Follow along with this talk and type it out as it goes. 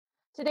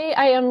Today,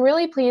 I am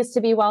really pleased to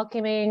be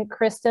welcoming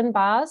Kristen,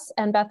 Baas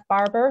and Beth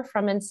Barber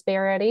from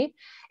Insperity.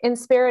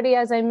 Insperity,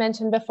 as I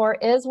mentioned before,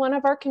 is one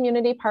of our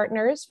community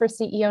partners for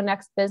CEO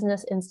Next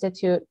Business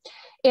Institute.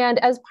 And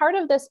as part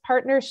of this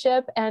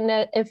partnership,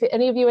 and if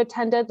any of you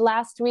attended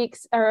last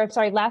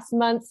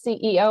month's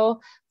CEO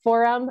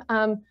forum,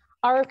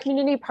 our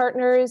community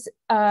partners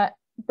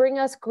bring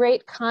us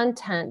great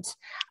content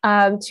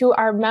to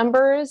our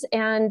members,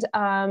 and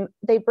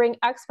they bring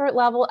expert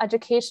level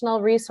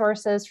educational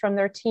resources from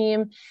their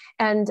team.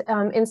 And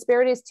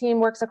Insperity's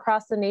team works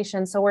across the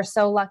nation, so we're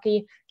so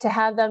lucky to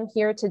have them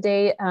here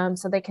today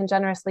so they can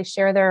generously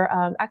share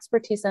their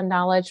expertise and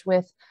knowledge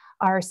with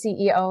our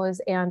CEOs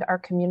and our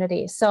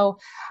community. So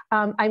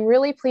I'm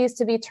really pleased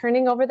to be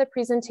turning over the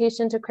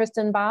presentation to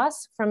Kristen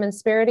Baas from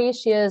Insperity.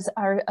 She is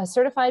a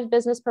certified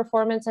business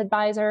performance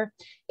advisor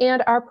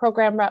and our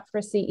program rep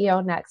for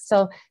CEO Next.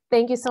 So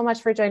thank you so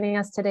much for joining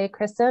us today,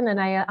 Kristen,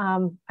 and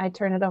I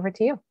turn it over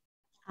to you.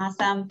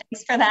 Awesome.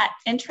 Thanks for that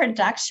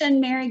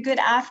introduction, Mary. Good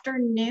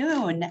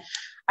afternoon,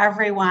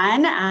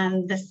 everyone.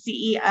 The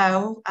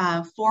CEO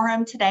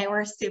forum today,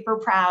 we're super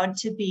proud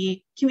to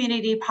be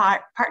community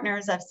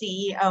partners of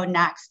CEO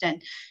Next,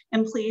 and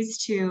I'm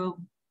pleased to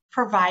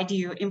provide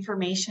you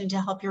information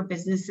to help your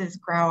businesses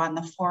grow on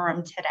the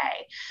forum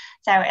today.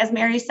 So as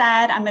Mary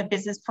said, I'm a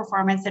business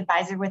performance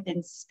advisor with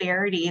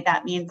Insperity.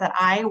 That means that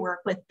I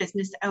work with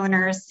business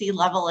owners,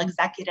 C-level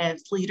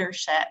executives,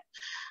 leadership,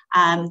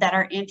 that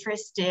are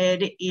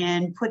interested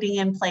in putting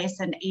in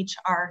place an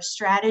HR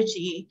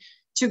strategy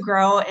to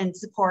grow and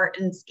support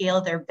and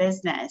scale their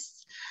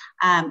business.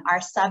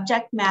 Our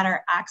subject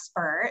matter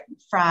expert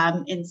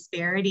from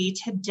Insperity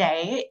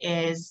today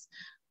is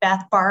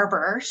Beth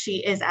Barber.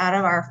 She is out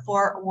of our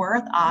Fort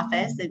Worth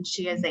office, and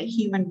she is a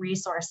human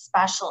resource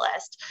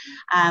specialist.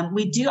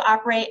 We do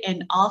operate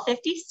in all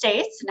 50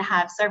 states and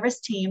have service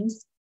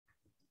teams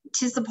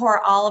to support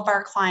all of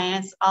our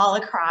clients all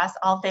across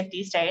all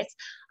 50 states.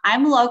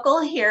 I'm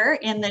local here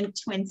in the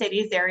Twin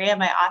Cities area.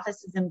 My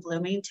office is in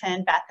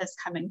Bloomington. Beth is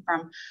coming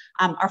from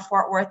our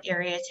Fort Worth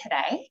area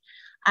today.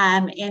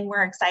 And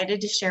we're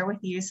excited to share with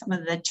you some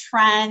of the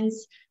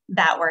trends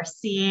that we're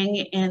seeing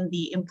in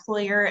the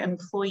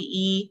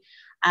employer-employee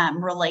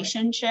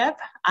relationship.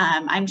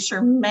 I'm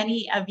sure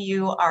many of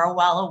you are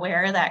well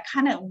aware that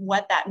kind of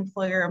what that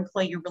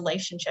employer-employee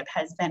relationship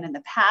has been in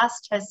the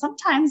past has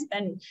sometimes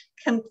been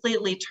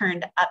completely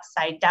turned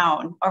upside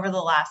down over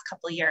the last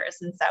couple of years.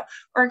 And so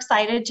we're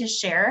excited to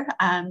share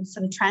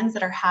some trends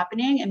that are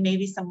happening and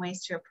maybe some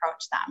ways to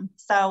approach them.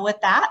 So with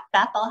that,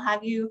 Beth, I'll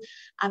have you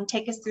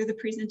take us through the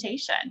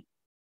presentation.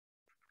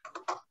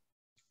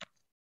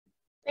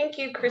 Thank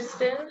you,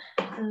 Kristen.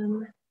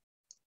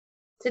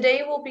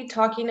 Today we'll be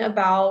talking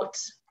about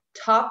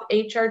top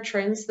HR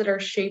trends that are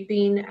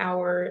shaping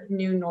our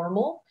new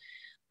normal.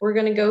 We're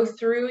going to go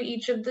through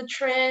each of the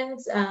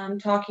trends,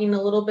 talking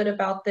a little bit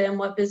about them,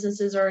 what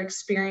businesses are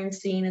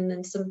experiencing, and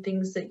then some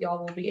things that y'all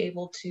will be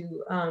able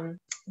to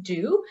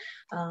do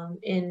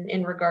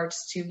in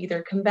regards to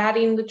either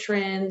combating the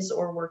trends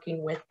or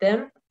working with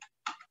them.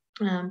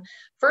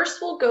 First,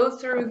 we'll go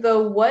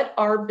through what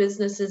are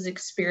businesses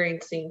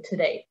experiencing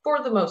today,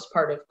 for the most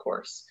part, of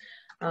course.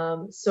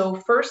 So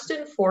first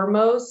and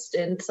foremost,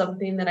 and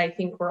something that I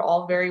think we're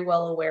all very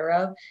well aware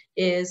of,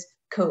 is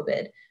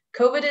COVID.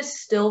 COVID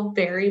is still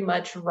very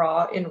much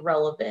raw and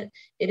relevant.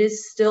 It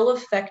is still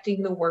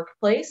affecting the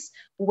workplace,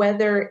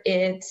 whether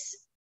it's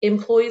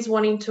employees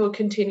wanting to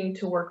continue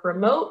to work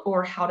remote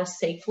or how to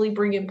safely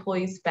bring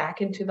employees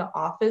back into the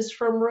office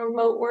from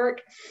remote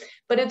work.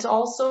 But it's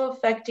also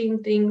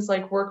affecting things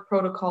like work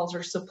protocols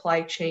or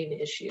supply chain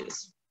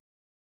issues.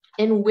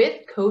 And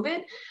with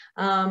COVID,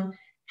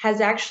 has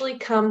actually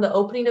come the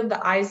opening of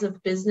the eyes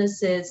of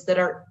businesses that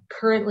are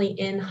currently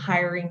in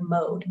hiring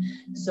mode.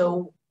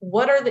 So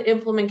what are the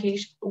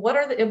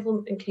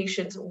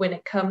implications when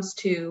it comes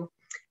to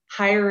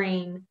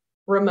hiring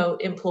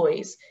remote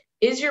employees?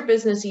 Is your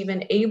business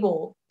even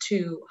able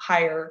to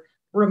hire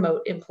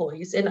remote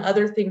employees, and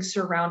other things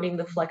surrounding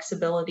the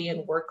flexibility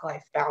and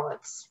work-life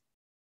balance?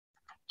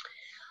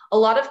 A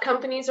lot of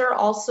companies are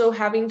also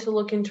having to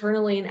look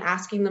internally and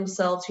asking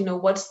themselves,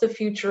 what's the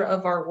future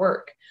of our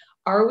work?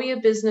 Are we a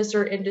business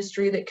or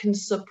industry that can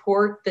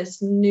support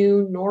this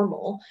new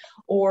normal?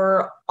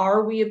 Or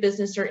are we a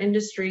business or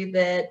industry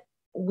that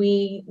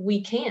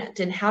we can't?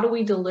 And how do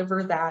we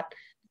deliver that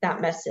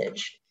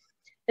message?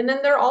 And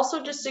then they're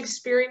also just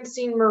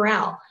experiencing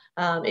morale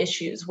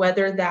issues,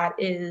 whether that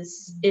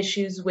is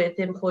issues with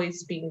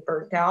employees being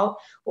burnt out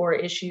or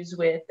issues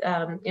with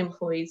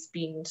employees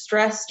being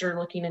stressed or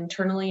looking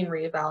internally and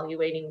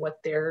reevaluating what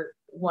they're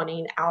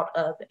wanting out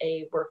of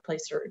a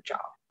workplace or a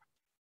job.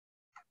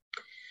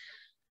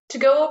 To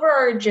go over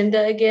our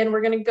agenda again,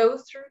 we're going to go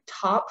through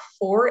top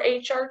 4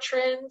 HR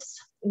trends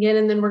again,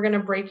 and then we're going to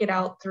break it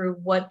out through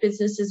what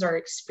businesses are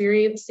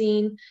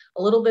experiencing,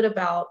 a little bit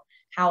about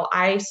how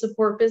I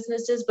support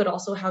businesses, but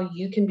also how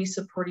you can be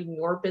supporting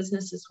your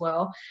business as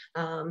well,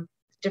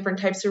 different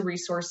types of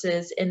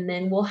resources, and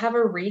then we'll have a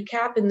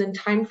recap and then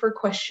time for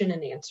question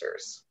and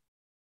answers.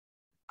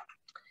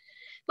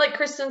 Like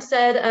Kristen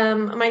said,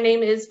 my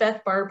name is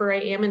Beth Barber. I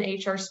am an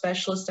HR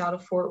specialist out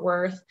of Fort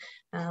Worth.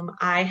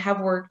 I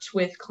have worked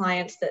with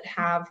clients that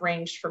have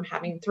ranged from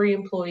having 3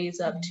 employees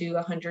up to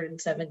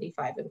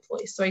 175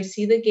 employees. So I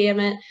see the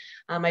gamut.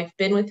 I've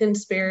been with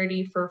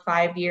Insperity for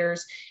 5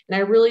 years, and I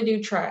really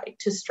do try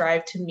to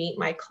strive to meet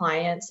my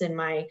clients and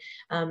my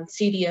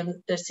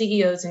the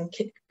CEOs and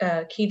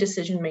key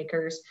decision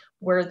makers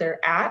where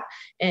they're at,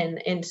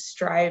 and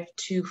strive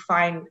to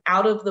find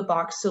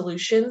out-of-the-box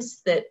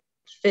solutions that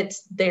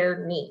fits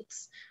their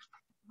needs.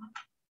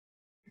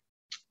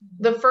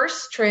 The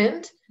first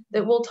trend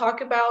that we'll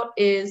talk about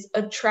is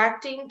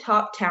attracting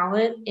top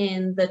talent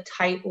in the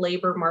tight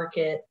labor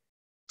market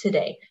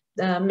today.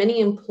 Many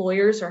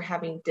employers are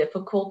having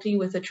difficulty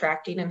with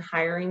attracting and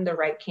hiring the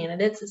right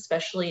candidates,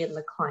 especially in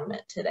the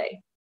climate today.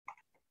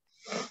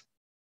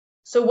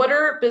 So what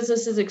are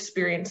businesses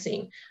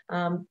experiencing?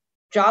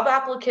 Job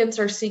applicants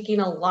are seeking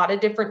a lot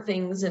of different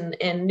things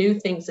and new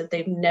things that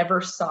they've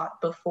never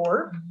sought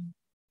before.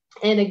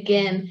 And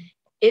again,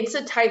 it's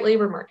a tight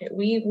labor market.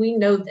 We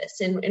know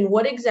this. And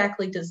what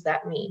exactly does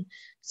that mean?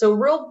 So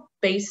real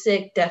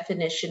basic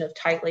definition of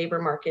tight labor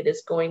market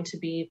is going to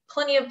be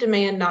plenty of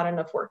demand, not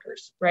enough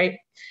workers, right?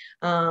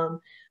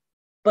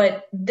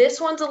 But this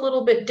one's a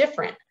little bit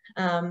different.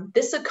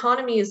 This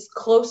economy is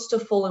close to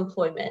full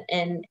employment,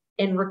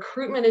 and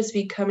recruitment is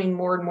becoming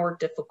more and more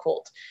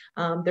difficult.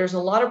 There's a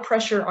lot of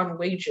pressure on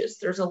wages.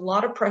 There's a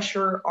lot of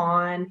pressure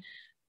on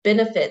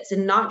benefits,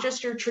 and not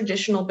just your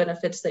traditional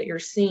benefits that you're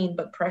seeing,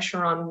 but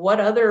pressure on what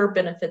other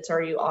benefits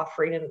are you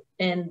offering.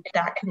 And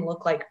that can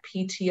look like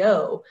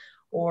PTO,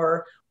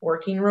 or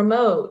working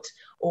remote,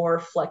 or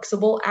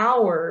flexible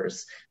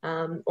hours,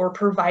 or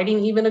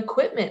providing even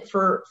equipment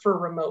for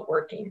remote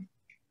working.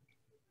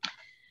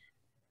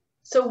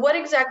 So what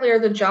exactly are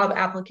the job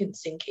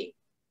applicants thinking?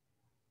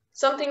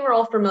 Something we're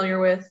all familiar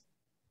with.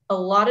 A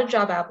lot of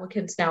job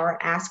applicants now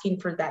are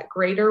asking for that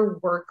greater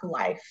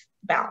work-life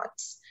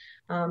balance.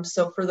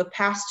 So for the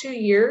past 2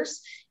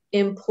 years,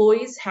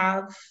 employees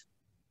have,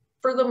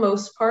 for the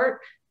most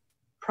part,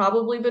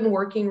 probably been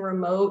working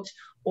remote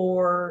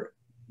or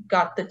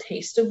got the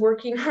taste of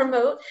working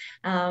remote,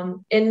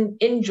 and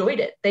enjoyed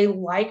it. They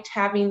liked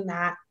having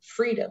that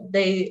freedom.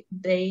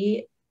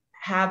 They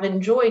have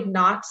enjoyed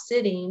not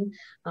sitting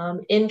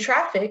in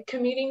traffic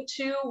commuting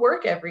to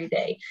work every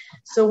day.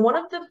 So one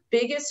of the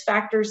biggest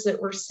factors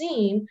that we're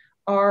seeing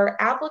are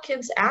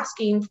applicants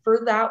asking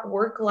for that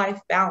work-life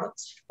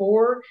balance,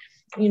 for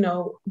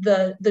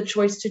the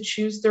choice to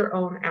choose their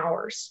own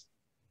hours.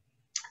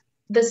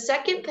 The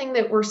second thing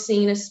that we're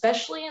seeing,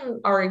 especially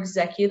in our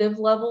executive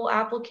level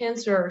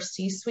applicants or our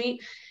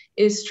C-suite,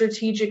 is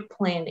strategic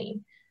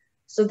planning.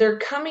 So they're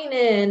coming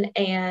in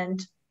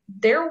and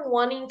they're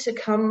wanting to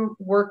come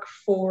work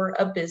for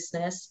a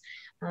business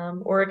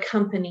or a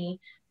company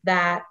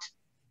that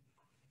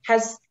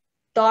has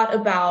thought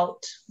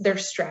about their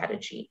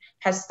strategy,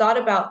 has thought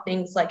about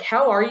things like,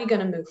 how are you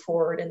going to move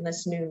forward in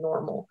this new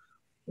normal?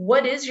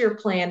 What is your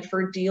plan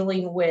for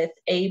dealing with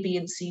A, B,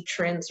 and C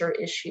trends or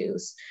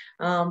issues?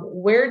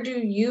 Where do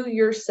you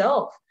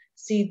yourself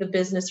see the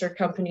business or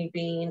company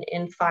being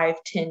in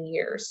 5-10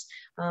 years?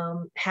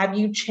 Have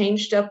you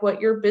changed up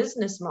what your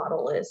business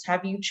model is?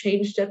 Have you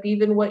changed up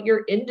even what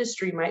your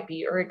industry might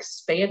be, or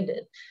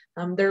expanded?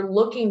 They're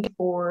looking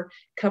for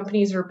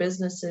companies or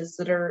businesses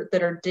that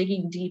are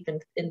digging deep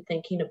and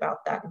thinking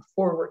about that and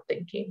forward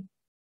thinking.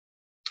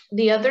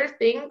 The other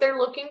thing they're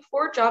looking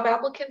for, job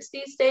applicants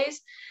these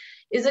days,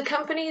 is a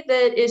company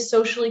that is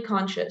socially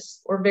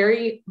conscious or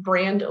very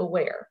brand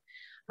aware.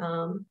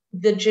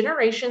 The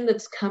generation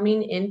that's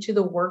coming into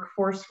the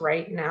workforce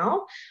right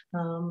now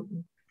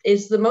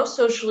is the most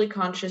socially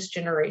conscious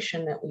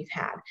generation that we've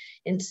had.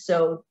 And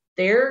so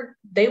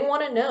they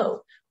want to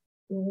know,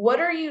 what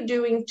are you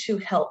doing to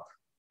help,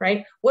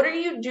 right? What are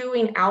you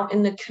doing out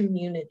in the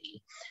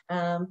community?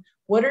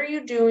 What are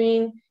you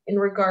doing in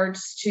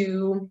regards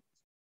to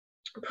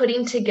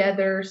putting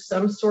together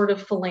some sort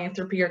of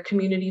philanthropy or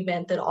community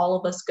event that all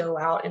of us go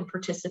out and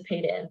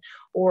participate in?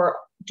 Or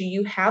do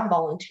you have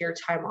volunteer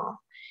time off?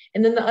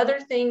 And then the other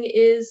thing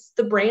is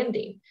the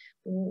branding.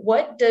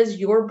 What does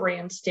your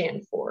brand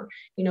stand for?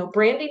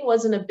 Branding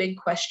wasn't a big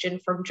question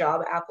from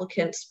job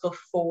applicants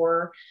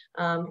before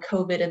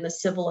COVID and the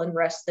civil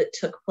unrest that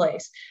took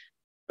place,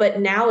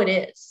 but now it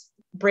is.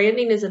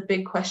 Branding is a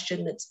big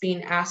question that's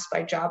being asked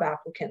by job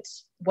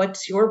applicants.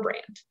 What's your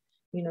brand?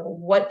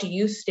 What do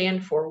you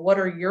stand for? What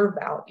are your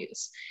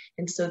values?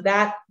 And so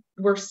that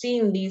we're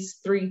seeing these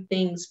 3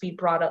 things be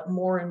brought up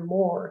more and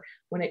more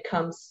when it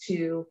comes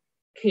to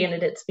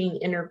candidates being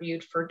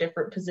interviewed for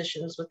different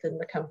positions within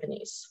the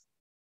companies.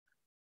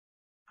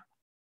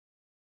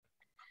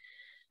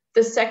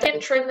 The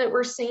second trend that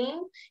we're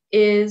seeing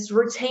is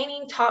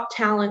retaining top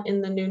talent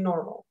in the new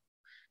normal.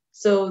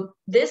 So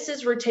this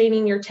is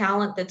retaining your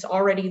talent that's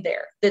already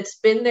there, that's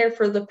been there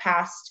for the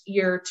past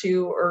year or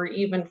 2 or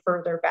even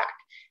further back.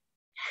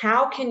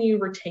 How can you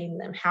retain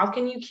them? How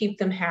can you keep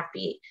them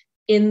happy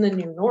in the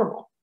new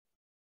normal?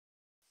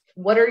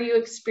 What are you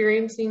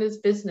experiencing as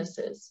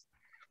businesses?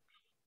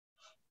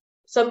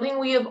 Something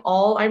we have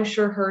all, I'm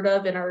sure, heard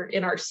of and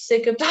are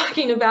sick of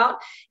talking about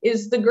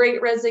is the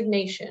Great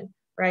Resignation,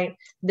 right?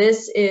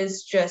 This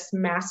is just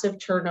massive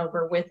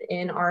turnover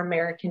within our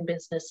American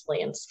business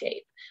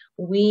landscape.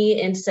 We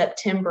in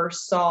September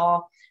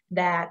saw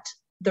that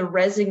the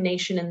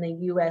resignation in the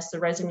US, the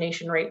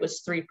resignation rate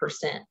was 3%.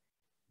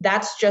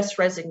 That's just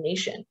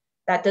resignation.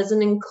 That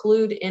doesn't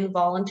include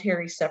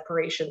involuntary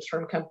separations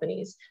from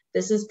companies.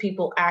 This is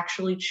people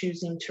actually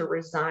choosing to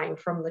resign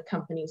from the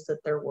companies that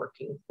they're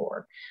working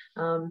for.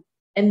 And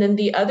then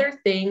the other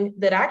thing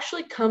that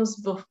actually comes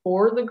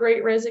before the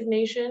Great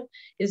Resignation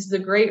is the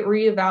Great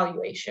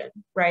Reevaluation,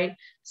 right?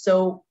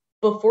 So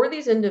before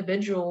these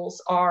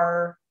individuals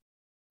are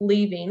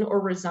leaving or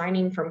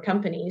resigning from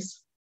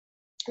companies,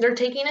 they're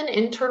taking an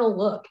internal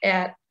look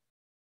at,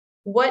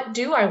 what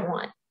do I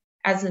want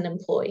as an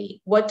employee?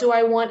 What do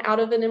I want out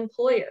of an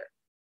employer?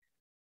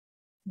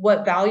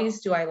 What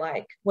values do I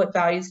like? What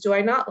values do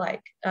I not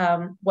like?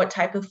 What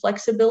type of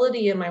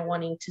flexibility am I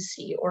wanting to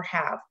see or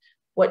have?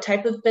 What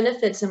type of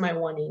benefits am I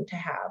wanting to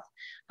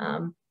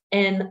have?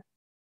 And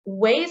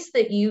ways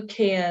that you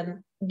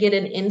can get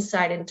an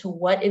insight into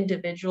what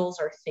individuals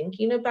are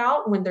thinking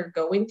about when they're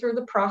going through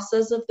the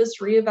process of this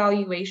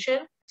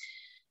reevaluation.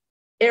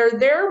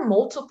 There are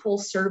multiple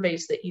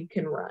surveys that you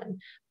can run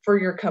for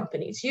your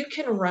companies. You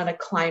can run a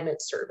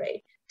climate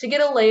survey to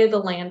get a lay of the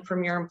land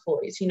from your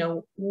employees. You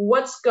know,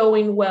 what's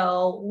going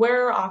well?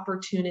 Where are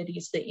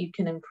opportunities that you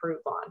can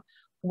improve on?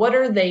 What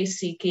are they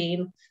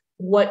seeking?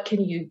 What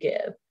can you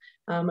give?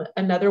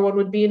 Another one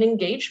would be an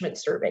engagement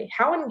survey.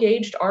 How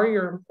engaged are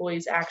your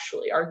employees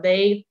actually? Are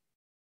they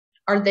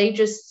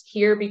just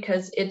here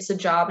because it's a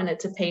job and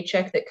it's a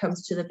paycheck that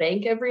comes to the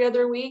bank every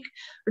other week?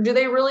 Or do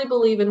they really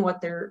believe in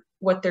what they're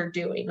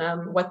doing,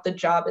 what the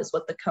job is,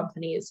 what the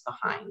company is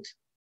behind?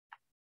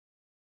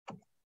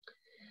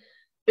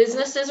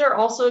 Businesses are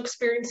also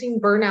experiencing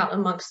burnout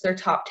amongst their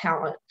top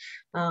talent.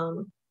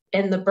 And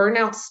the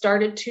burnout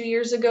started 2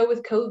 years ago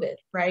with COVID,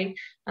 right?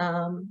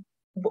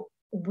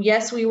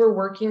 Yes, we were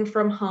working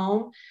from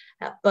home,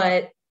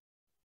 but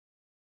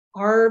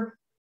our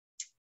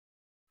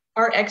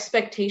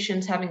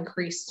expectations have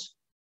increased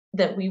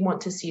that we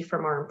want to see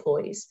from our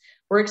employees.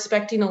 We're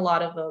expecting a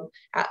lot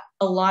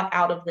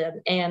out of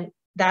them, and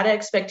that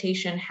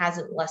expectation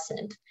hasn't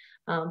lessened.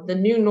 The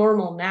new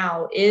normal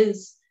now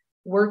is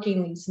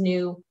working these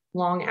new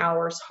long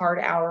hours, hard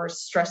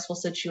hours, stressful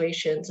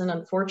situations, and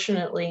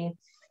unfortunately,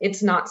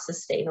 it's not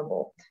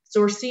sustainable.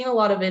 So we're seeing a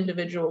lot of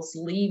individuals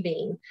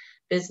leaving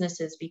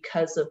businesses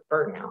because of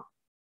burnout.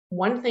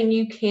 One thing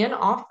you can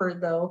offer,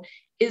 though,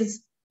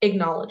 is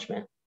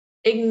acknowledgement.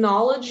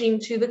 Acknowledging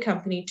to the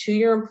company, to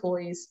your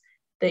employees,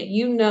 that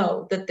you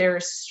know that there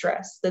is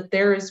stress, that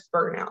there is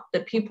burnout,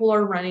 that people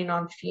are running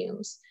on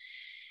fumes.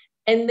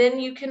 And then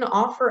you can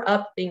offer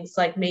up things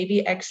like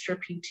maybe extra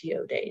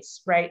PTO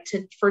days, right?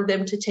 For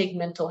them to take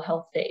mental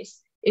health days.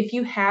 If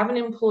you have an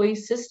employee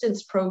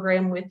assistance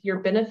program with your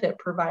benefit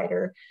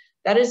provider,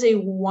 that is a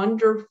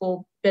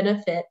wonderful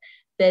benefit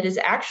that is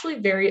actually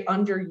very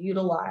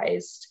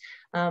underutilized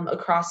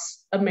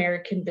across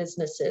American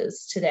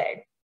businesses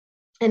today.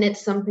 And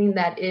it's something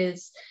that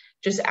is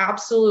just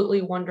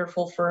absolutely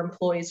wonderful for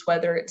employees,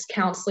 whether it's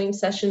counseling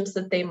sessions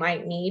that they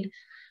might need,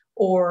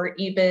 or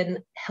even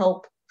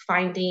help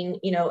finding,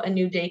 a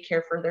new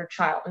daycare for their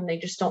child, and they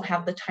just don't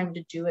have the time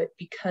to do it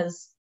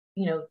because,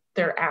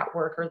 they're at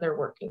work or they're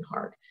working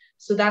hard.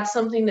 So that's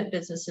something that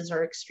businesses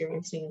are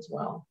experiencing as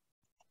well.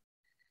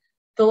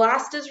 The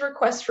last is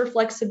requests for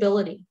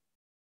flexibility.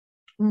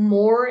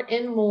 More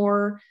and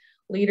more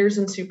leaders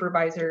and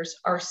supervisors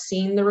are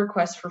seeing the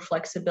request for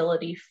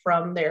flexibility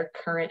from their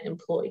current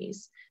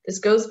employees. This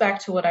goes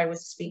back to what I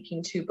was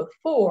speaking to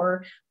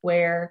before,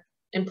 where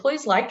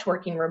employees liked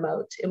working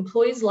remote.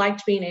 Employees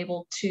liked being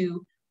able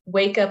to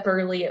wake up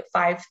early at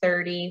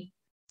 5:30,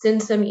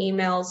 send some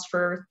emails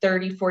for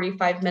 30,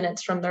 45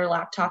 minutes from their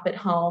laptop at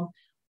home,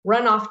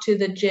 run off to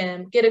the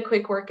gym, get a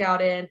quick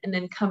workout in, and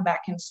then come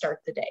back and start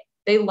the day.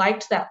 They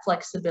liked that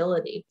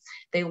flexibility.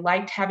 They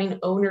liked having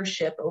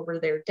ownership over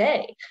their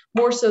day,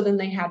 more so than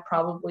they had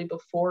probably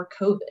before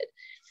COVID.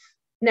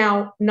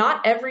 Now,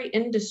 not every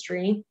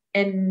industry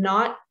and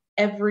not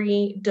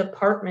every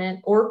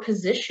department or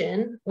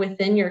position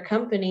within your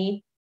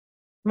company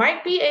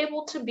might be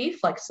able to be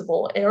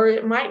flexible, or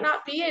it might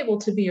not be able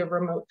to be a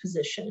remote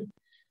position.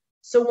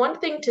 So one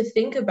thing to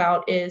think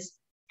about is,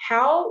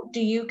 how do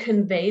you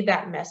convey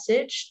that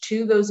message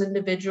to those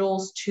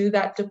individuals, to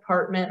that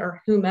department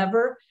or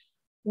whomever,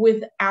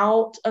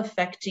 without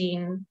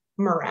affecting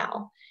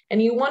morale?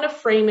 And you want to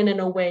frame it in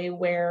a way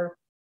where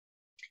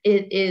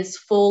it is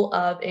full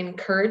of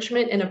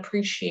encouragement and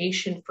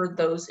appreciation for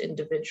those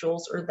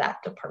individuals or that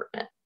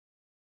department.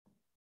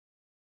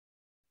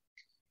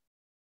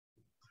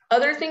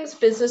 Other things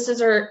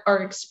businesses are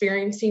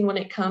experiencing when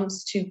it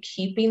comes to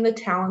keeping the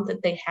talent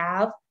that they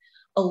have,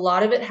 a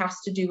lot of it has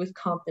to do with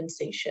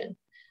compensation.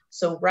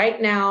 So right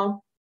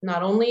now,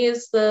 not only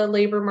is the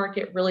labor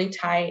market really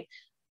tight,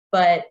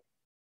 but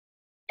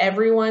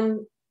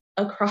everyone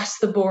across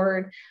the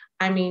board,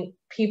 I mean,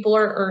 people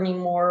are earning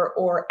more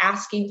or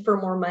asking for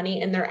more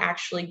money, and they're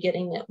actually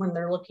getting it when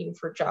they're looking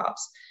for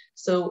jobs.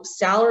 So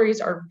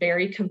salaries are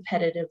very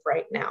competitive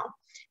right now.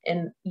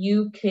 And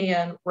you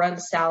can run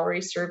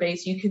salary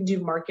surveys. You can do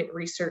market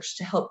research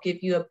to help give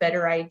you a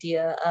better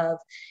idea of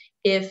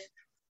if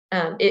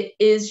it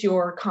is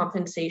your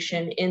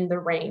compensation in the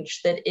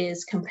range that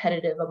is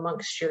competitive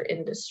amongst your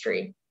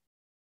industry.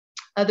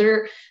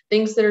 Other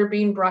things that are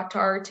being brought to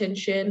our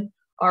attention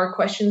are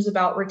questions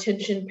about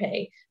retention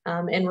pay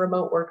and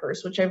remote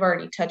workers, which I've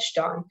already touched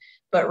on.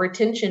 But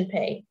retention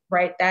pay,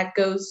 right? That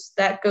goes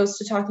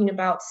to talking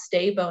about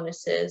stay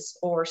bonuses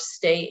or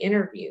stay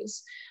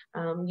interviews.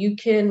 You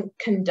can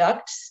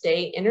conduct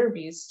stay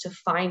interviews to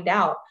find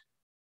out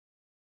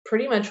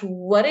pretty much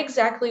what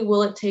exactly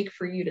will it take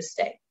for you to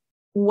stay.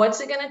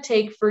 What's it going to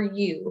take for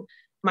you,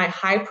 my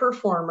high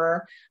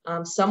performer,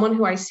 someone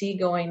who I see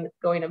going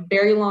a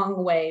very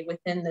long way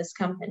within this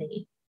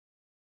company?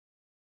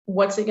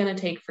 What's it going to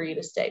take for you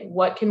to stay?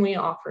 What can we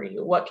offer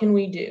you? What can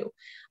we do?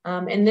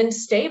 And then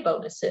stay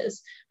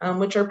bonuses,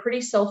 which are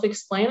pretty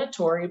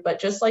self-explanatory, but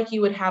just like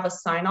you would have a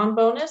sign-on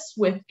bonus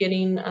with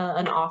getting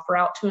an offer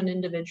out to an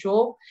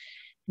individual,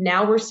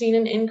 now we're seeing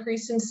an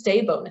increase in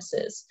stay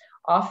bonuses,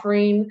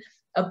 offering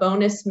a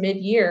bonus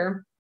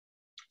mid-year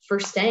for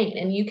staying.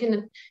 And you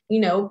can,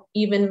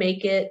 even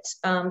make it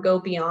go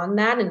beyond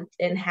that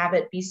and have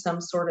it be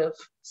some sort of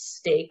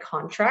stay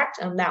contract.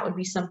 That would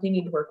be something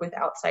you'd work with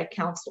outside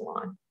counsel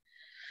on.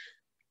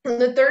 And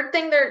the third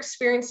thing they're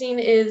experiencing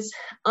is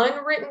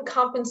unwritten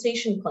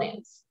compensation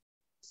plans.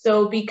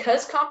 So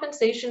because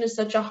compensation is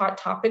such a hot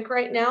topic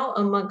right now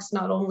amongst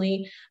not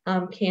only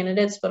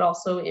candidates, but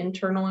also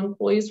internal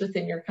employees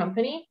within your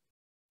company,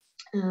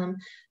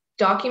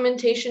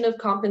 documentation of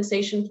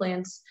compensation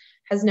plans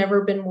has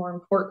never been more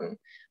important.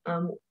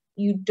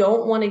 You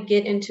don't want to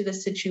get into the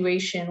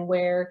situation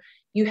where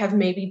you have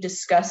maybe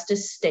discussed a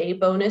stay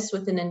bonus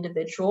with an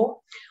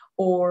individual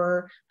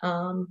or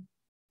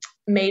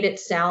made it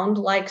sound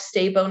like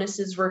stay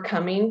bonuses were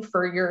coming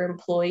for your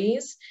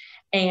employees,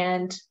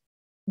 and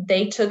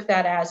they took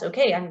that as,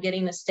 okay, I'm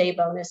getting a stay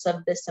bonus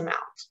of this amount.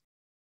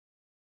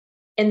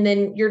 And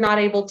then you're not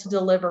able to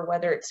deliver,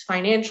 whether it's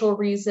financial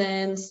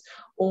reasons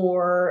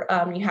or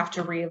you have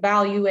to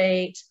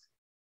reevaluate.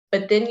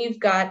 But then you've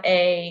got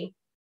a,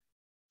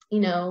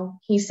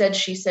 he said,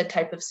 she said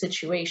type of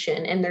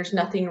situation, and there's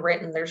nothing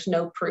written, there's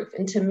no proof.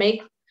 And to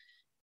make,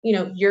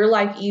 your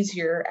life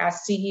easier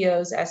as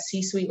CEOs, as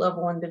C-suite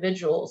level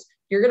individuals,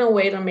 you're going to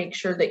wait and make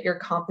sure that your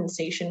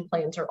compensation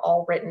plans are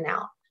all written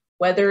out,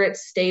 whether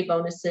it's stay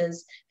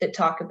bonuses that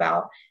talk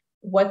about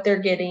what they're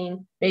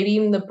getting, maybe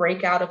even the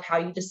breakout of how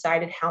you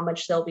decided how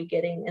much they'll be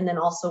getting, and then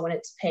also when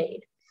it's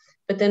paid.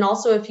 But then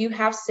also, if you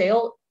have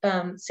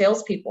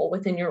salespeople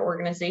within your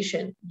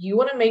organization, you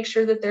want to make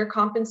sure that their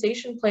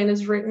compensation plan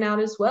is written out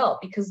as well,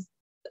 because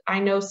I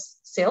know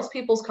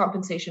salespeople's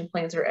compensation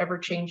plans are ever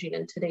changing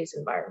in today's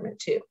environment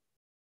too.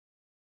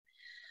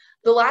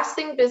 The last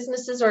thing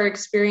businesses are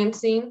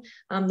experiencing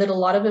that a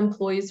lot of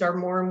employees are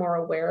more and more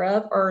aware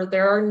of are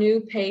there are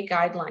new pay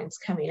guidelines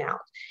coming out.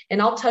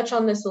 And I'll touch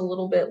on this a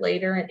little bit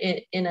later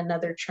in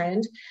another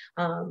trend,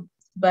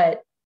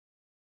 but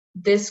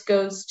this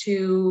goes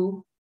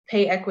to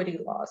pay equity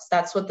laws.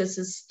 That's what this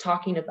is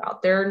talking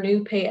about. There are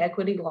new pay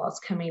equity laws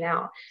coming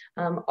out.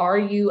 Are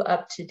you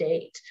up to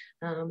date?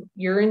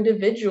 Your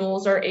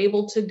individuals are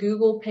able to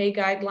Google pay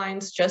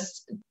guidelines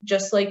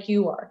just like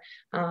you are.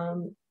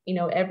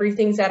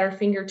 Everything's at our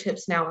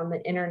fingertips now on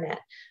the internet.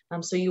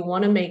 So you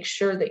want to make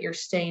sure that you're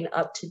staying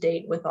up to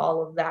date with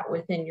all of that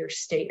within your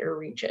state or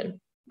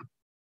region.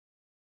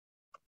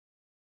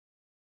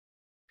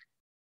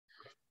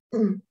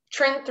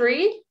 Trend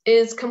 3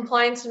 is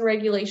compliance and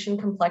regulation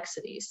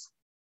complexities.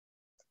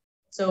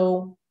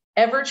 So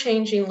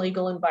ever-changing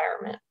legal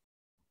environment.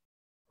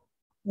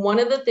 One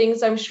of the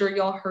things I'm sure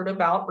y'all heard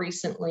about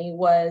recently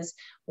was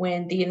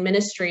when the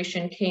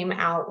administration came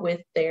out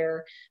with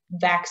their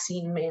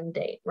vaccine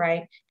mandate,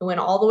 right? It went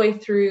all the way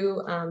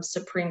through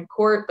Supreme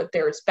Court, but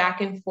there was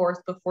back and forth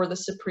before the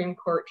Supreme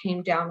Court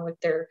came down with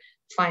their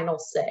final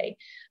say.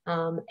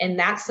 And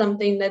that's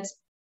something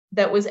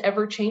that was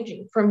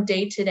ever-changing from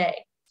day to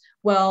day.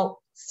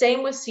 Well,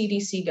 same with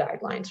CDC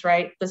guidelines,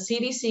 right? The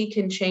CDC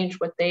can change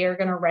what they are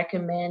going to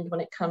recommend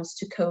when it comes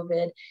to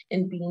COVID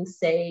and being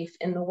safe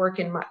in the work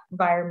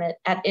environment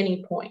at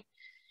any point.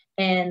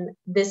 And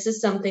this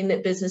is something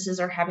that businesses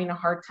are having a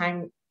hard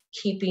time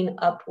keeping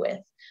up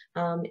with,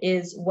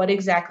 is what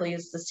exactly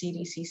is the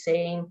CDC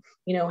saying?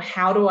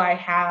 How do I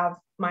have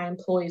my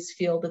employees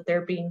feel that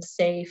they're being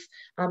safe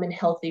and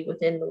healthy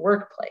within the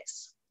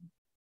workplace?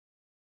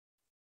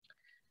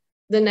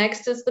 The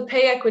next is the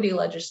pay equity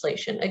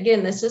legislation.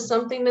 Again, this is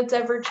something that's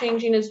ever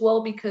changing as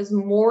well, because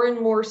more and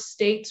more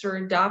states are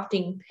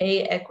adopting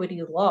pay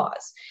equity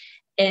laws,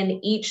 and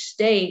each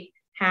state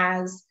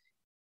has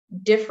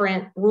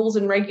different rules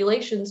and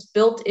regulations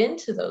built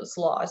into those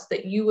laws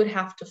that you would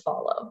have to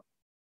follow.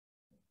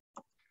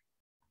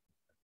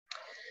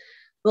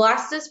 The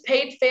last is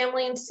paid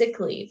family and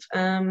sick leave.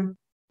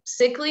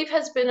 Sick leave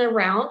has been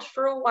around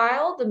for a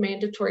while, the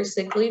mandatory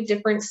sick leave.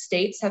 Different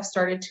states have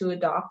started to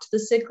adopt the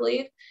sick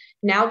leave.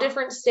 Now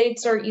different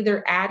states are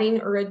either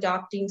adding or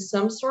adopting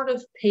some sort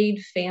of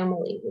paid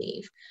family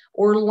leave,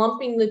 or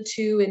lumping the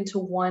two into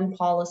one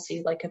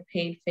policy, like a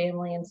paid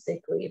family and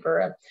sick leave,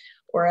 or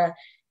a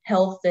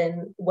health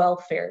and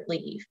welfare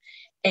leave.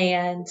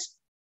 And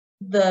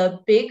the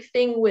big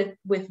thing with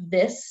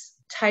this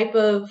type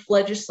of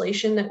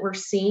legislation that we're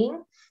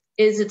seeing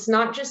is it's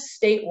not just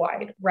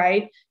statewide,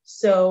 right?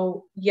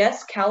 So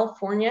yes,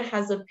 California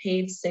has a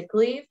paid sick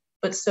leave,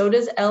 but so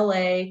does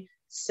LA,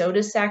 so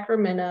does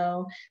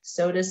Sacramento,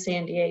 so does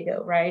San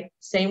Diego, right?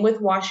 Same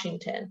with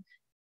Washington.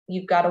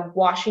 You've got a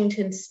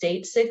Washington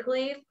state sick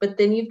leave, but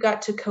then you've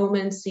got Tacoma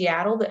and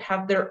Seattle that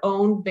have their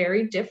own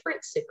very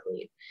different sick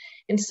leave.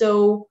 And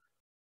so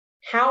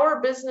how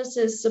are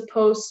businesses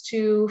supposed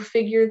to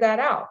figure that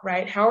out,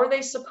 right? How are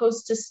they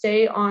supposed to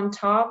stay on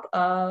top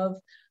of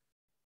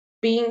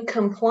being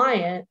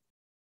compliant?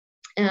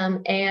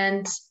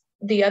 And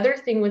the other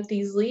thing with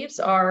these leaves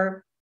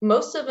are,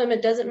 most of them,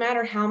 it doesn't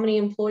matter how many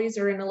employees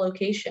are in a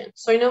location.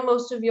 So I know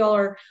most of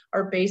y'all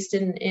are based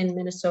in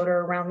Minnesota,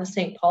 around the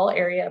St. Paul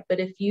area, but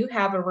if you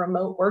have a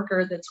remote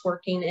worker that's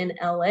working in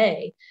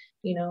LA,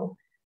 you know,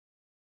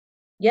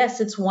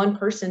 yes, it's one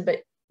person,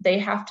 but they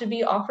have to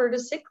be offered a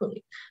sick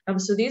leave.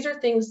 So these are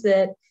things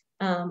that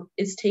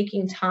is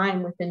taking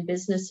time within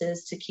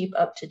businesses to keep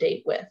up to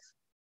date with.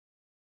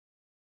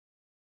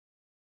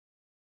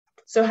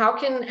 So how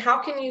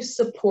can you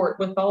support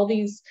with all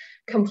these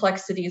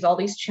complexities, all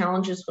these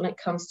challenges when it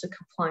comes to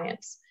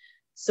compliance?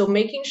 So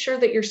making sure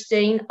that you're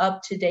staying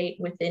up to date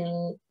with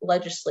any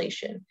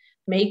legislation,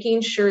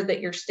 making sure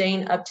that you're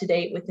staying up to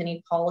date with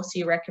any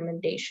policy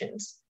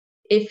recommendations.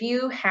 If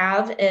you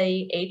have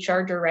a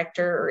HR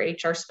director or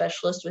HR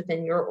specialist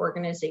within your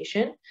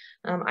organization,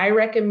 I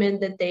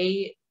recommend that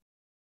they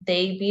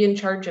be in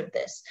charge of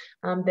this.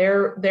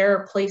 There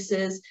are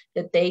places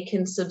that they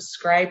can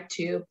subscribe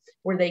to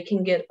where they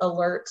can get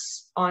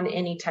alerts on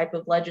any type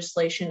of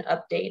legislation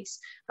updates.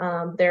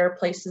 There are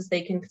places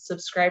they can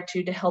subscribe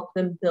to help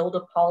them build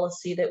a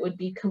policy that would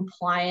be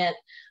compliant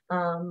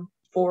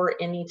for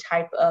any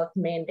type of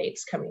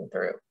mandates coming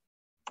through.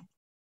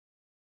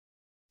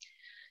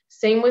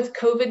 Same with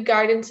COVID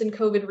guidance and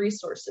COVID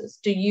resources.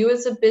 Do you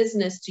as a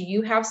business, do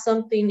you have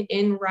something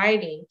in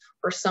writing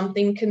or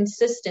something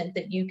consistent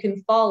that you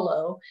can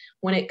follow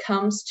when it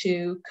comes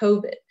to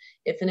COVID?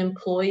 If an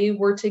employee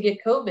were to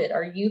get COVID,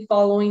 are you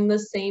following the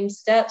same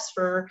steps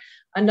for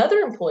another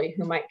employee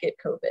who might get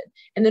COVID?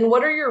 And then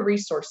what are your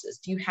resources?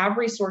 Do you have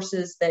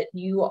resources that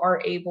you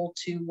are able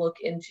to look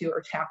into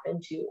or tap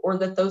into, or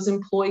that those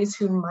employees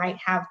who might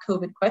have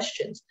COVID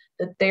questions,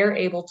 that they're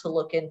able to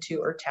look into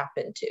or tap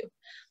into?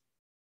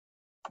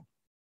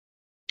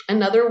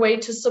 Another way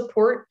to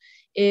support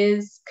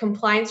is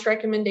compliance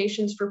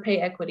recommendations for pay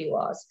equity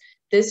laws.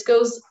 This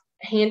goes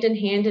hand in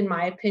hand, in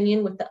my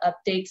opinion, with the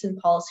updates and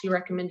policy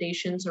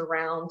recommendations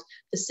around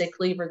the sick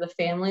leave or the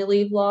family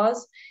leave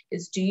laws.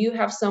 Is, do you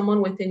have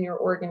someone within your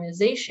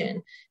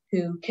organization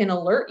who can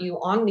alert you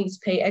on these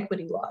pay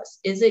equity laws?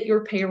 Is it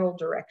your payroll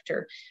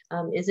director?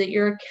 Is it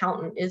your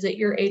accountant? Is it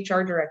your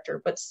HR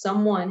director? But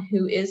someone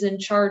who is in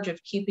charge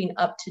of keeping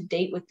up to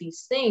date with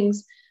these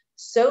things,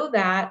 so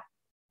that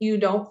you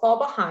don't fall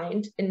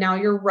behind and now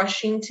you're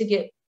rushing to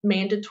get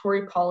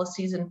mandatory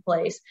policies in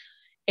place,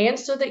 and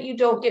so that you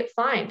don't get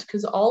fined,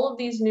 because all of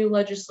these new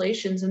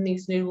legislations and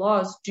these new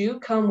laws do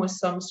come with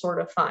some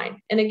sort of fine.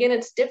 And again,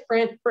 it's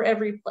different for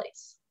every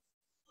place.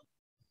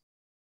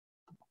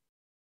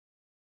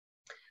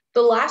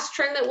 The last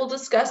trend that we'll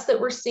discuss that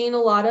we're seeing a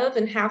lot of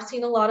and have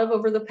seen a lot of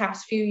over the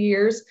past few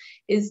years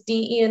is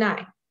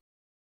DE&I.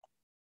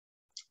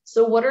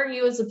 So what are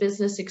you as a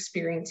business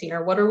experiencing,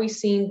 or what are we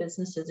seeing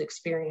businesses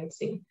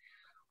experiencing?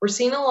 We're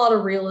seeing a lot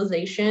of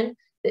realization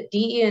that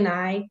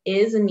DE&I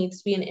is and needs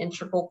to be an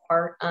integral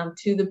part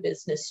to the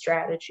business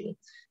strategy.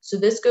 So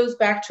this goes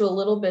back to a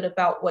little bit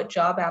about what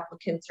job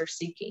applicants are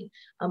seeking.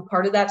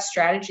 Part of that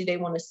strategy they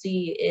want to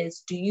see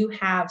is, do you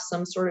have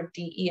some sort of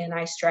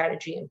DE&I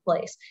strategy in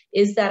place?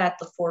 Is that at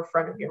the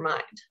forefront of your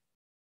mind?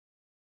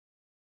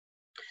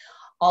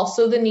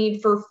 Also, the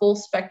need for full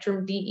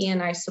spectrum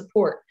DE&I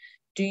support.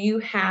 Do you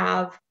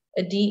have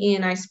a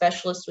DE&I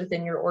specialist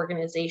within your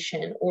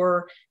organization,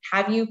 or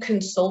have you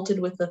consulted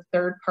with a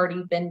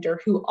third-party vendor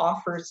who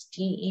offers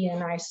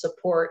DE&I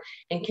support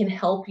and can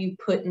help you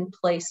put in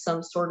place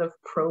some sort of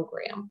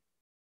program?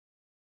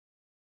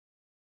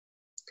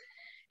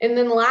 And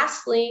then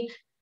lastly,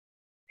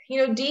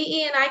 you know,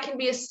 DE&I can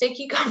be a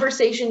sticky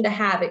conversation to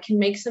have. It can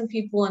make some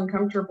people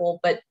uncomfortable,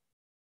 but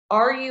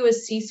are you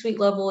as C-suite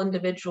level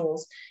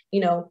individuals,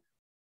 you know,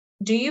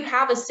 do you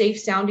have a safe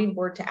sounding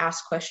board to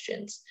ask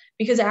questions?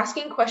 Because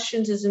asking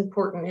questions is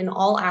important in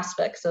all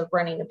aspects of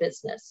running a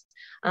business.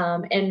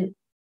 And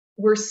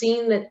we're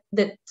seeing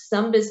that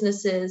some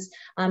businesses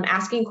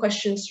asking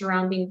questions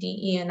surrounding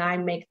DE&I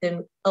make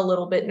them a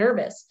little bit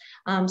nervous.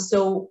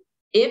 So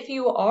if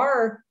you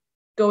are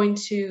going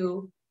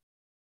to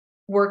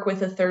work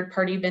with a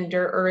third-party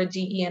vendor or a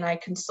DE&I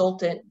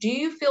consultant, do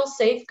you feel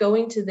safe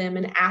going to them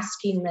and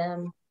asking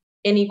them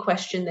any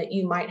question that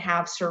you might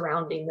have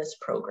surrounding this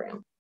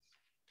program?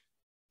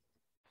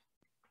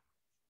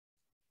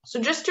 So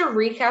just to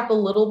recap a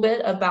little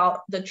bit about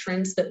the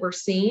trends that we're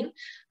seeing,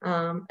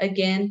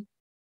 again,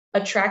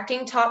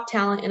 attracting top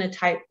talent in a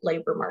tight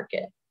labor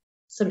market,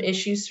 some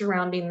issues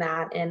surrounding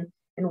that, and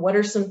what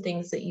are some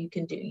things that you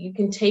can do. You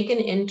can take an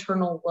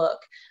internal look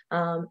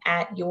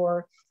at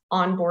your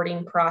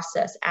onboarding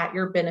process, at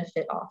your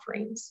benefit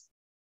offerings.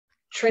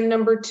 Trend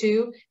number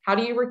 2, how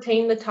do you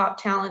retain the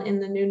top talent in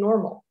the new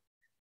normal?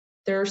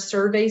 There are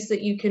surveys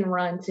that you can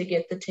run to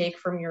get the take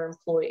from your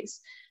employees.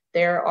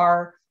 There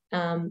are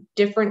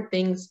different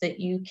things that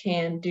you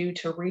can do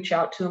to reach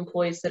out to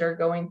employees that are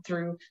going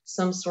through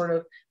some sort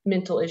of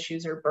mental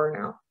issues or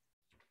burnout.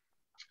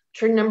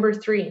 Trend number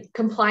 3,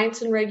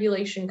 compliance and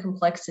regulation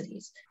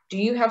complexities. Do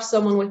you have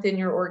someone within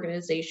your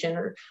organization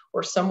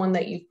or someone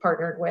that you've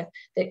partnered with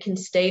that can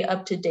stay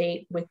up to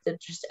date with the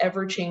just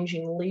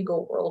ever-changing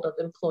legal world of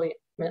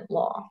employment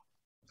law?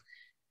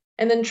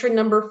 And then trend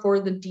number 4,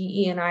 the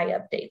DE&I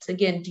updates.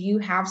 Again, do you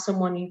have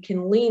someone you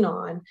can lean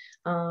on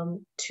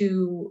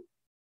to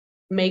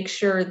make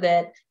sure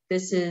that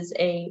this is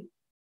a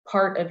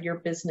part of your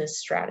business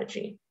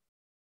strategy?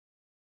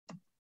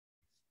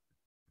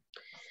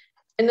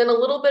 And then a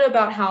little bit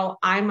about how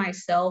I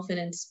myself in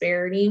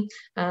Insperity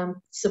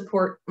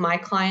support my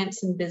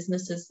clients and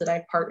businesses that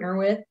I partner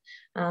with.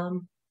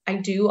 I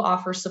do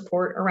offer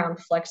support around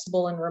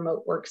flexible and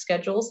remote work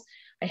schedules.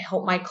 I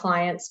help my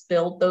clients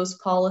build those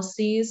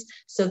policies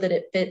so that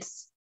it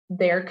fits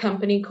their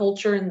company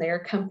culture and their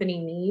company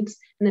needs,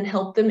 and then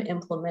help them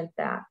implement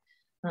that.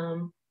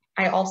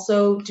 I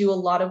also do a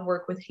lot of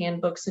work with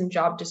handbooks and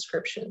job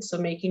descriptions, so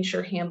making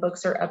sure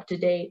handbooks are up to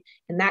date,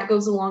 and that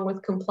goes along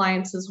with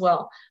compliance as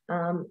well.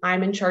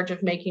 I'm in charge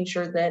of making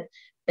sure that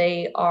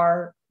they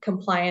are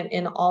compliant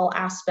in all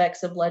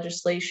aspects of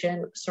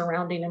legislation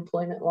surrounding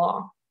employment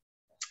law.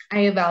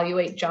 I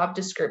evaluate job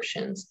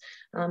descriptions,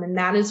 and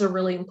that is a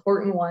really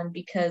important one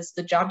because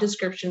the job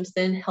descriptions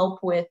then help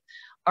with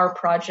our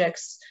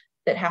projects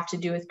that have to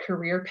do with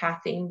career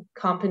pathing,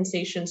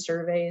 compensation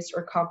surveys,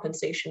 or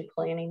compensation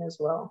planning as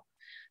well.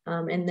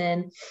 And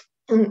then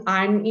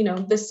I'm,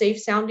 the safe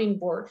sounding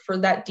board for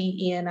that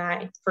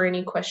DE&I for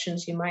any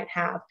questions you might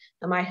have.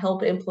 I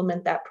help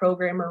implement that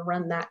program or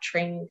run that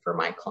training for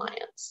my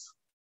clients.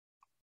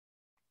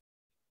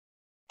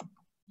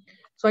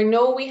 So I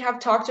know we have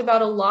talked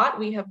about a lot.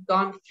 We have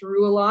gone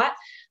through a lot,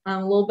 a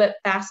little bit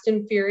fast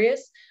and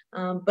furious,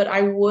 but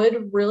I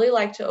would really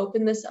like to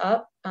open this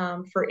up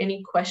for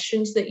any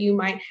questions that you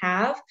might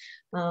have,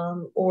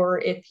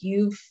 or if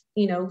you've,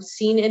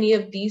 seen any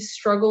of these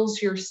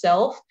struggles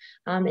yourself,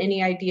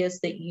 any ideas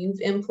that you've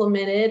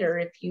implemented, or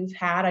if you've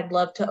had, I'd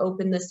love to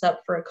open this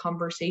up for a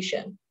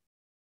conversation.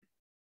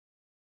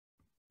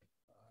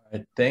 All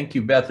right. Thank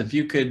you, Beth. If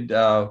you could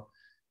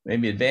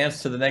maybe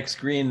advance to the next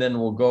screen, then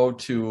we'll go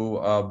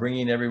to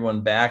bringing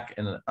everyone back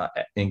and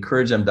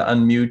encourage them to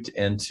unmute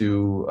and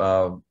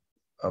to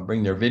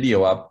bring their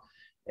video up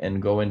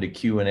and go into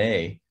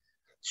Q&A.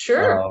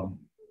 Sure.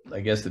 I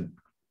guess the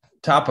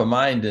top of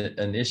mind,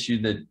 an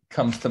issue that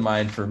comes to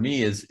mind for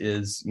me is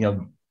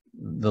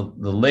the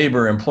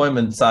labor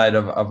employment side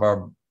of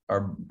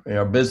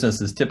our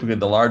business is typically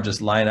the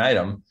largest line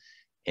item,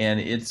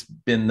 and it's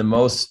been the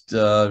most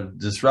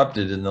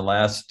disrupted in the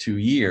last 2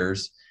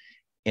 years.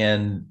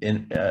 And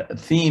a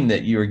theme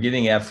that you are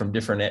getting at from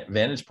different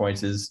vantage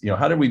points is,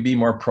 how do we be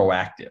more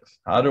proactive?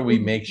 How do we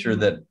make sure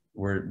that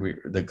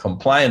the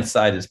compliance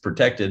side is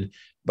protected,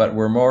 but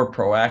we're more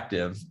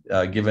proactive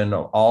given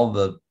all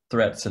the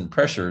threats and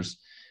pressures?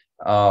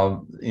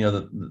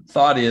 The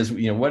thought is,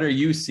 what are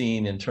you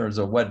seeing in terms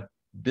of what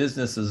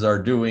businesses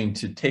are doing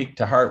to take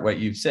to heart what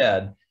you've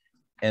said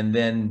and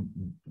then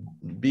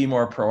be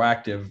more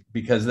proactive,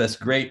 because this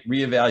great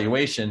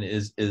reevaluation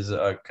is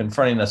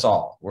confronting us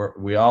all.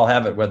 We all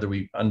have it, whether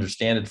we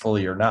understand it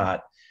fully or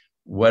not.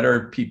 What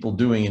are people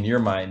doing in your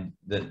mind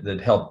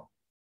that help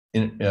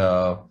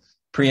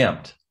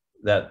preempt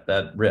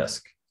that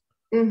risk?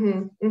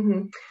 I'm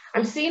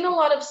seeing a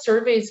lot of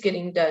surveys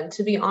getting done,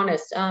 to be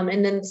honest,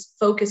 and then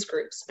focus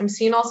groups. I'm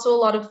seeing also a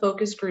lot of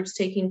focus groups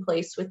taking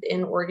place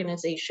within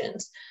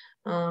organizations.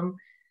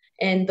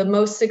 And the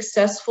most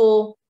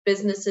successful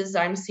businesses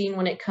I'm seeing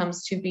when it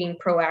comes to being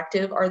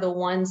proactive are the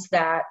ones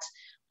that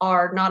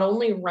are not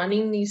only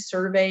running these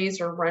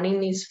surveys or running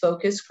these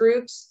focus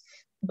groups,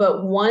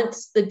 but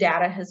once the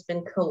data has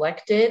been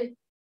collected,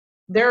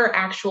 there are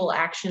actual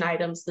action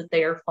items that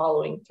they are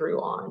following through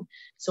on.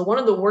 So one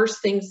of the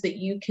worst things that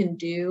you can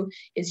do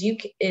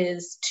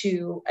is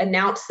to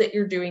announce that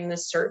you're doing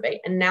this survey,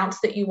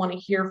 announce that you want to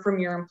hear from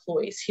your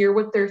employees, hear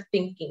what they're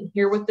thinking,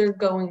 hear what they're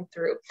going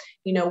through,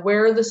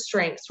 where are the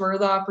strengths, where are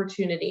the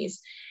opportunities,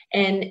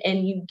 and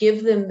you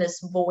give them this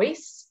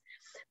voice,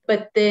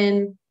 but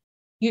then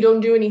you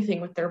don't do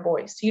anything with their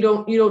voice. You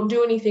don't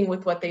do anything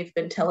with what they've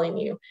been telling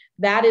you.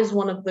 That is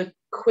one of the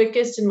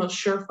quickest and most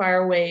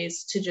surefire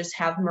ways to just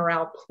have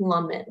morale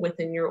plummet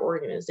within your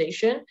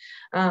organization.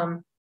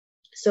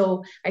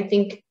 So I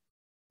think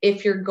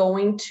if you're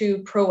going to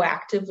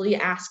proactively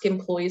ask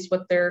employees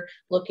what they're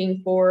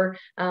looking for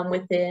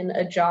within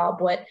a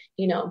job, what,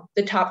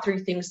 the top 3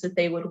 things that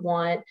they would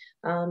want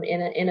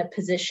in a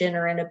position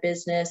or in a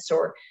business,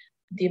 or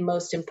the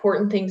most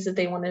important things that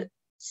they want to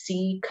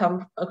see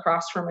come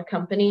across from a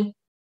company,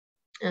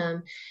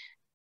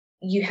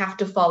 you have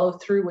to follow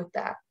through with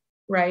that,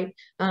 right?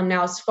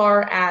 Now, as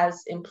far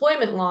as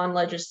employment law and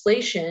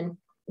legislation,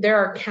 there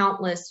are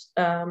countless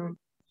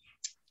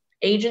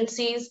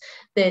agencies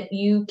that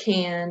you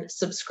can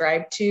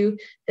subscribe to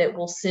that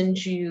will send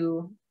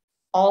you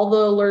all the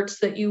alerts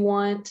that you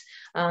want.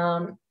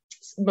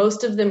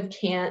 Most of them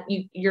can't,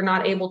 you're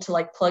not able to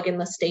like plug in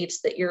the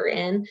states that you're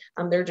in.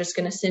 They're just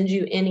going to send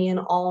you any and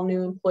all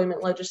new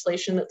employment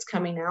legislation that's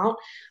coming out.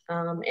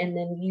 And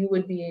then you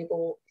would be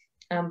able,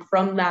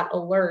 from that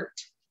alert,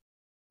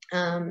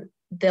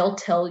 they'll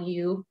tell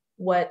you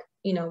what,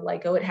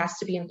 like, oh, it has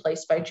to be in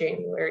place by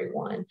January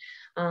 1.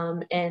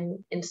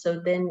 And so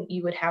then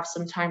you would have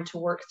some time to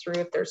work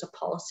through if there's a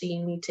policy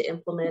you need to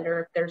implement,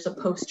 or if there's a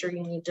poster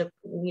you need to,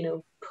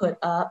 put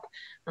up,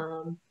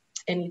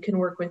 and you can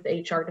work with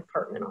the HR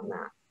department on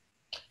that.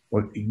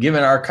 Well,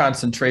 given our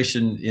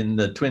concentration in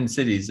the Twin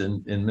Cities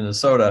in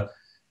Minnesota,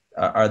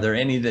 are there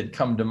any that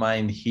come to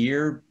mind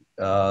here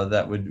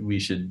that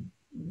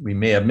we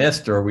may have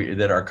missed, or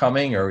that are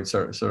coming, or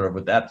sort of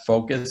with that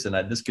focus?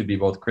 And this could be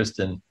both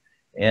Kristen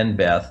and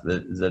Beth.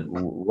 That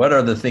what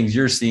are the things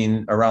you're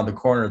seeing around the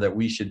corner that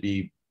we should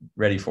be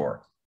ready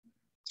for?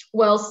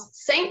 Well,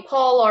 St.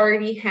 Paul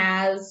already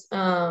has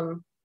a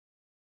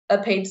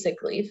paid sick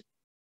leave.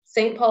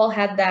 St. Paul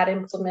had that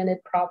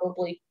implemented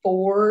probably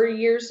 4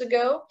 years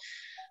ago.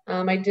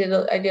 I did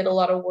a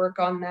lot of work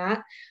on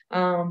that.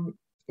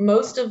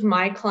 Most of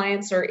my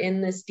clients are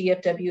in this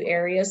DFW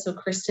area, so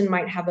Kristen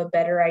might have a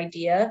better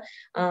idea.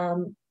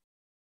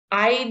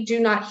 I do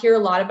not hear a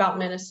lot about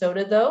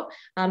Minnesota, though,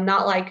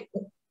 not like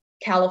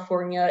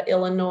California,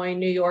 Illinois,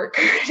 New York,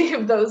 any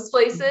of those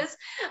places.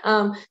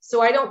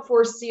 So I don't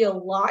foresee a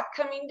lot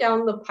coming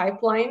down the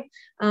pipeline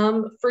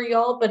for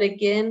y'all. But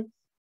again,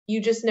 you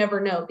just never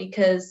know,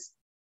 because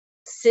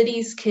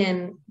cities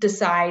can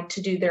decide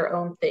to do their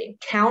own thing.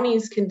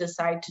 Counties can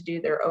decide to do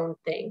their own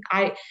thing.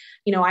 I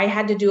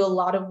had to do a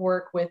lot of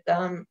work with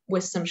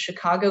some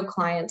Chicago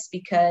clients,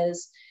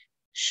 because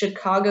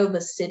Chicago, the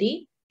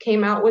city,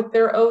 came out with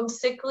their own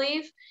sick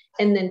leave,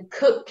 and then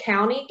Cook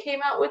County came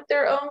out with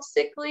their own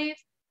sick leave.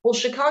 Well,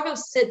 Chicago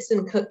sits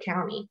in Cook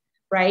County,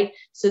 right?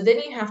 So then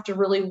you have to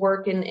really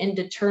work and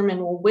determine,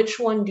 well, which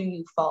one do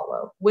you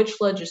follow?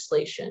 Which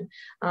legislation?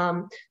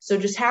 So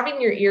just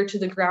having your ear to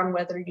the ground,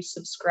 whether you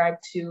subscribe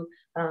to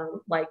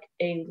like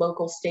a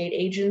local state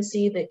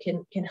agency that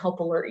can help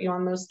alert you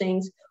on those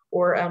things,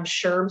 or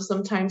SHRM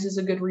sometimes is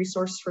a good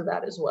resource for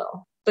that as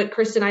well. But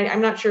Kristen,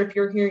 I'm not sure if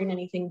you're hearing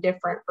anything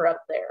different for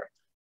up there.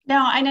 No,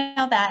 I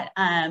know that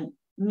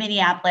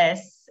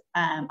Minneapolis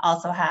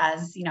also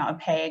has, a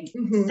paid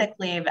sick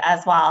leave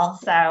as well.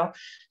 So,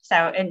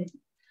 and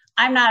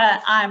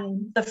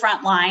I'm the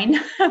front line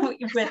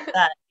with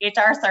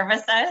HR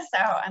services. So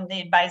I'm the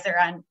advisor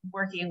on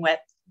working with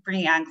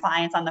bringing on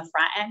clients on the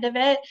front end of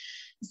it.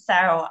 So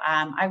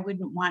I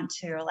wouldn't want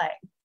to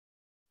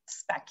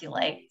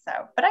speculate. So,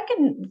 but I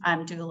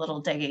can do a little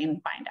digging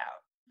and find out.